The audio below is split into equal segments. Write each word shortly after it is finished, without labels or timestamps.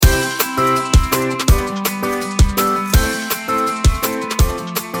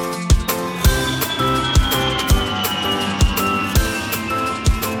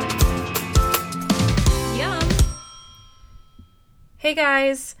Hey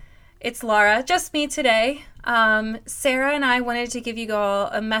guys, it's Laura, just me today. Sarah and I wanted to give you all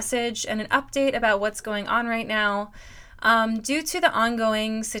a message and an update about what's going on right now. Due to the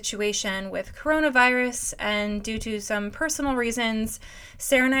ongoing situation with coronavirus and due to some personal reasons,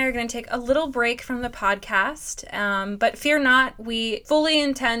 Sarah and I are going to take a little break from the podcast. But fear not, we fully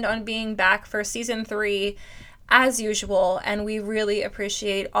intend on being back for season 3 as usual, and we really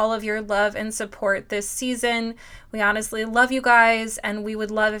appreciate all of your love and support this season. We honestly love you guys, and we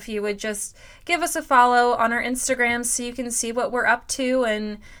would love if you would just give us a follow on our Instagram so you can see what we're up to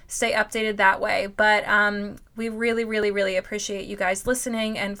and stay updated that way. But we really, really, really appreciate you guys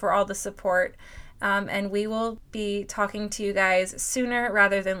listening and for all the support. And we will be talking to you guys sooner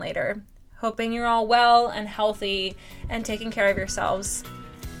rather than later. Hoping you're all well and healthy and taking care of yourselves.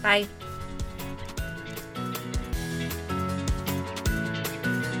 Bye.